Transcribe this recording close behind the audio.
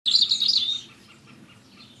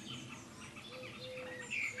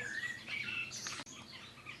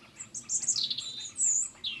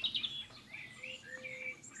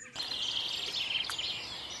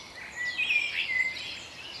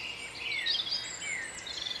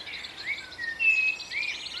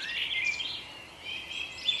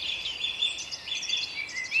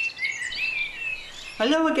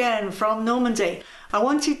Hello again from Normandy. I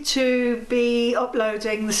wanted to be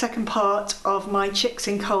uploading the second part of my Chicks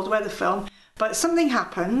in Cold Weather film, but something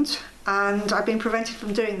happened and I've been prevented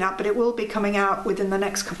from doing that, but it will be coming out within the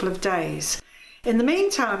next couple of days. In the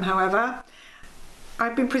meantime, however,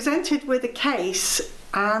 I've been presented with a case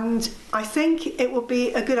and I think it would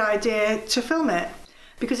be a good idea to film it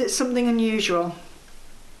because it's something unusual.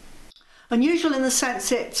 Unusual in the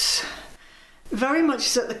sense it's very much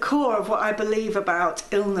is at the core of what I believe about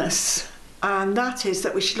illness, and that is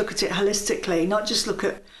that we should look at it holistically, not just look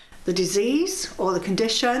at the disease or the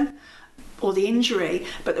condition or the injury,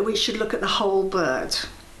 but that we should look at the whole bird.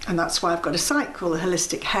 And that's why I've got a site called The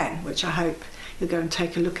Holistic Hen, which I hope you'll go and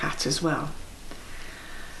take a look at as well.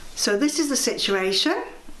 So this is the situation.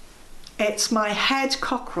 It's my head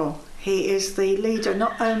cockerel. He is the leader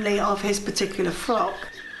not only of his particular flock,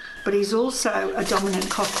 but he's also a dominant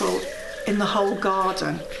cockerel in the whole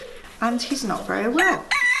garden, and he's not very well.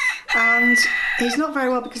 And he's not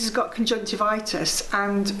very well because he's got conjunctivitis,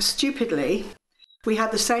 and stupidly we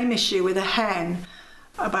had the same issue with a hen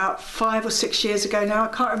about 5 or 6 years ago now. I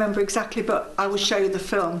can't remember exactly, but I will show you the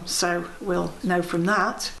film so we'll know from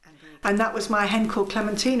that. And that was my hen called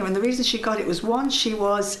Clementina, and the reason she got it was, one, she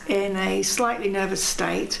was in a slightly nervous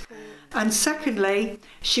state, and secondly,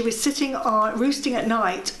 she was sitting on roosting at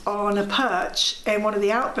night on a perch in one of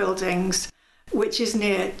the outbuildings, which is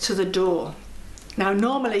near to the door. Now,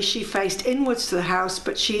 normally she faced inwards to the house,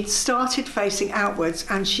 but she'd started facing outwards,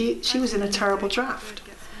 and she was in a terrible draught.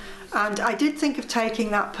 And I did think of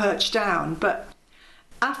taking that perch down, but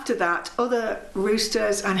after that, other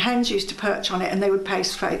roosters and hens used to perch on it, and they would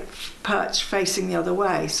perch facing the other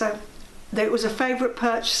way. So it was a favourite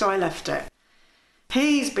perch, so I left it.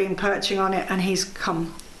 He's been perching on it and he's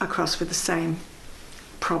come across with the same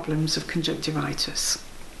problems of conjunctivitis.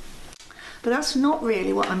 But that's not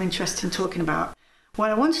really what I'm interested in talking about. What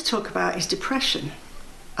I want to talk about is depression.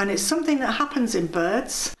 And it's something that happens in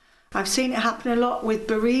birds. I've seen it happen a lot with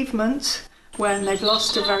bereavement when they've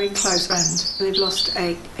lost a very close friend. They've lost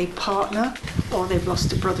a partner, or they've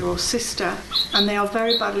lost a brother or sister, and they are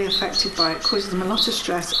very badly affected by it. It causes them a lot of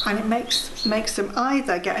stress, and it makes them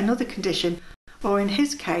either get another condition, or in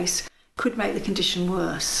his case, could make the condition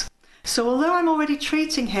worse. So although I'm already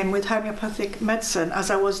treating him with homeopathic medicine, as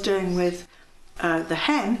I was doing with the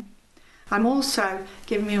hen, I'm also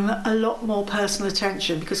giving him a lot more personal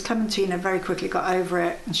attention, because Clementina very quickly got over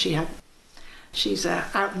it, and she's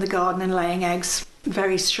out in the garden and laying eggs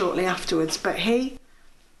very shortly afterwards. But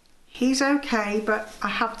he's okay, but I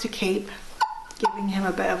have to keep giving him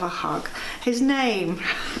a bit of a hug. His name,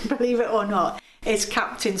 believe it or not, is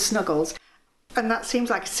Captain Snuggles. And that seems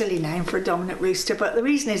like a silly name for a dominant rooster, but the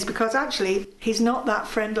reason is because actually he's not that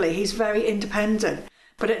friendly. He's very independent.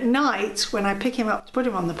 But at night, when I pick him up to put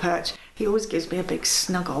him on the perch, he always gives me a big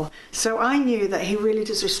snuggle. So I knew that he really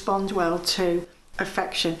does respond well to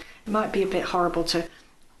affection. It might be a bit horrible to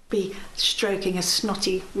be stroking a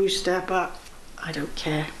snotty rooster, but I don't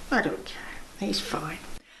care. I don't care. He's fine.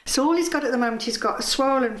 So all he's got at the moment, he's got a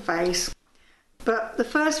swollen face. But the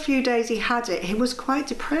first few days he had it, he was quite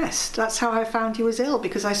depressed. That's how I found he was ill,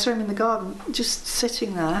 because I saw him in the garden just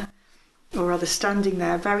sitting there, or rather standing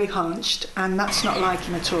there, very hunched, and that's not like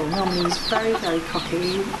him at all. Normally he's very, very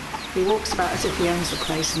cocky. He walks about as if he owns the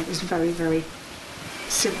place, and it was very, very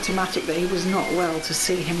symptomatic that he was not well to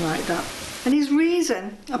see him like that. And his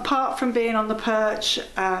reason, apart from being on the perch,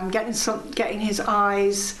 getting his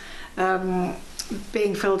eyes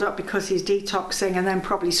being filled up because he's detoxing, and then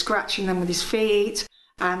probably scratching them with his feet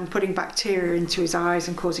and putting bacteria into his eyes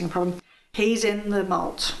and causing a problem, he's in the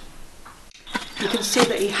moult. You can see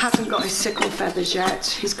that he hasn't got his sickle feathers yet.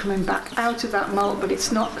 He's coming back out of that moult, but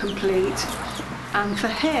it's not complete. And for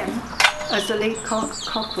him, as the lead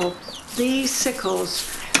cockerel, these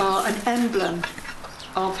sickles are an emblem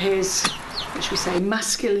of his, what should we say,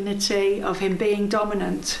 masculinity, of him being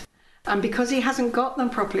dominant. And because he hasn't got them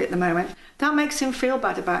properly at the moment, that makes him feel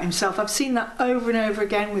bad about himself. I've seen that over and over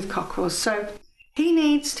again with cockerels. So he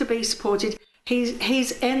needs to be supported.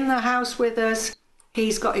 He's in the house with us.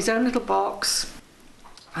 He's got his own little box.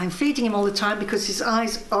 I'm feeding him all the time because his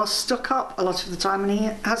eyes are stuck up a lot of the time, and he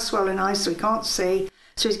has swollen eyes so he can't see.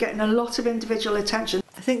 So he's getting a lot of individual attention.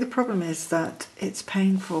 I think the problem is that it's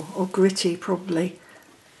painful, or gritty probably,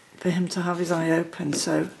 for him to have his eye open.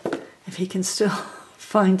 So if he can still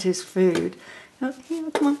find his food. Oh, yeah,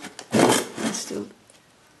 come on. I still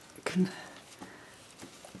can.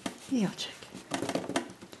 Yeah, chick.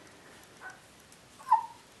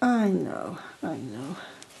 I know.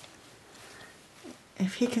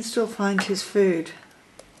 If he can still find his food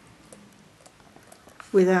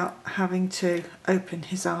without having to open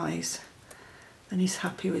his eyes, then he's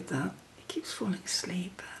happy with that. He keeps falling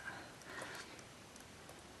asleep.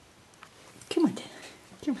 Come on, dear.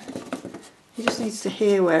 Come on. He just needs to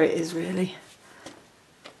hear where it is, really.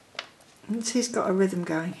 Once he's got a rhythm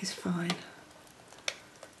going, he's fine.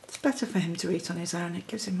 It's better for him to eat on his own. It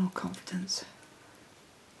gives him more confidence.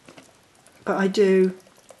 But I do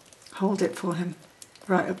hold it for him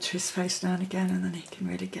right up to his face now and again, and then he can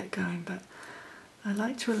really get going. But I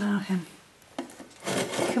like to allow him.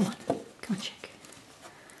 Come on, chick.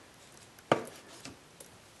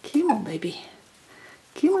 Come on, baby.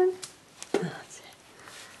 Come on. That's it.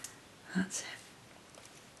 That's it.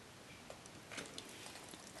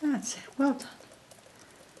 That's it. Well done.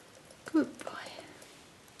 Good boy.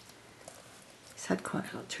 He's had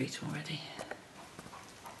quite a lot to eat already.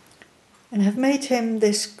 And I've made him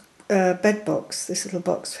this bed box, this little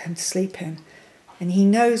box for him to sleep in. And he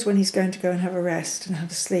knows when he's going to go and have a rest and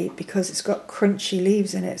have a sleep because it's got crunchy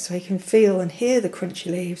leaves in it, so he can feel and hear the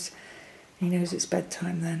crunchy leaves. He knows it's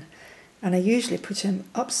bedtime then. And I usually put him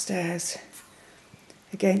upstairs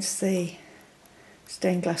against the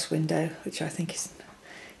stained glass window, which I think is,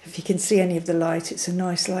 if you can see any of the light, it's a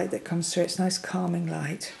nice light that comes through. It's a nice calming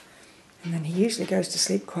light. And then he usually goes to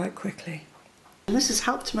sleep quite quickly. And this has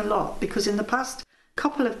helped him a lot because in the past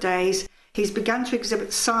couple of days he's begun to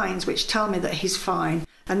exhibit signs which tell me that he's fine,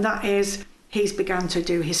 and that is he's begun to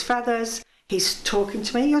do his feathers, he's talking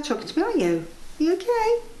to me. You're talking to me, aren't you? Are you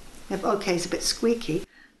okay? Okay, he's a bit squeaky,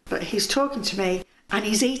 but he's talking to me and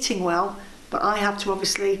he's eating well, but I have to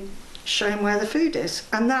obviously show him where the food is,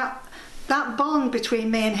 and that bond between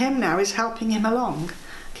me and him now is helping him along.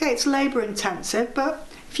 Okay, it's labour intensive, but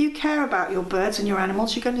if you care about your birds and your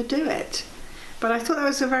animals, you're going to do it. But I thought that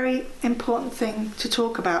was a very important thing to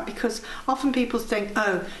talk about because often people think,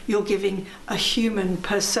 oh, you're giving a human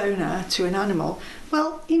persona to an animal.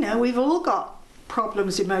 Well, you know, we've all got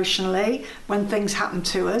problems emotionally when things happen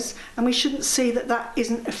to us, and we shouldn't see that that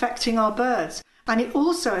isn't affecting our birds. And it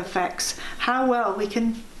also affects how well we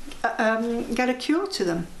can get a cure to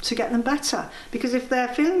them, to get them better. Because if they're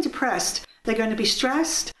feeling depressed, they're going to be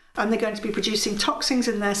stressed and they're going to be producing toxins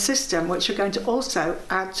in their system, which are going to also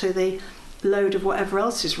add to the load of whatever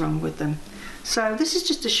else is wrong with them. So this is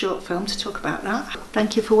just a short film to talk about that.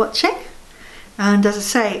 Thank you for watching, and as I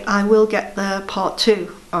say, I will get the part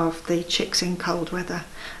 2 of the chicks in cold weather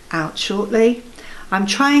out shortly. I'm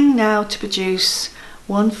trying now to produce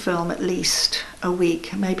one film at least a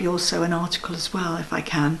week, maybe also an article as well if I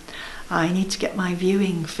can. I need to get my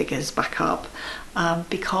viewing figures back up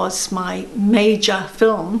because my major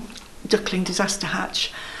film, Duckling Disaster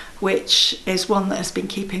Hatch, which is one that has been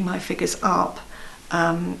keeping my figures up,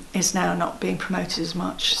 is now not being promoted as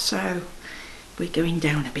much, so we're going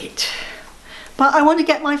down a bit. But I want to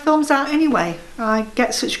get my films out anyway. I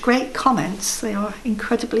get such great comments, they are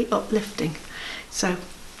incredibly uplifting. So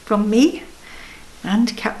from me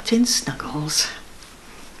and Captain Snuggles,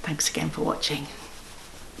 thanks again for watching.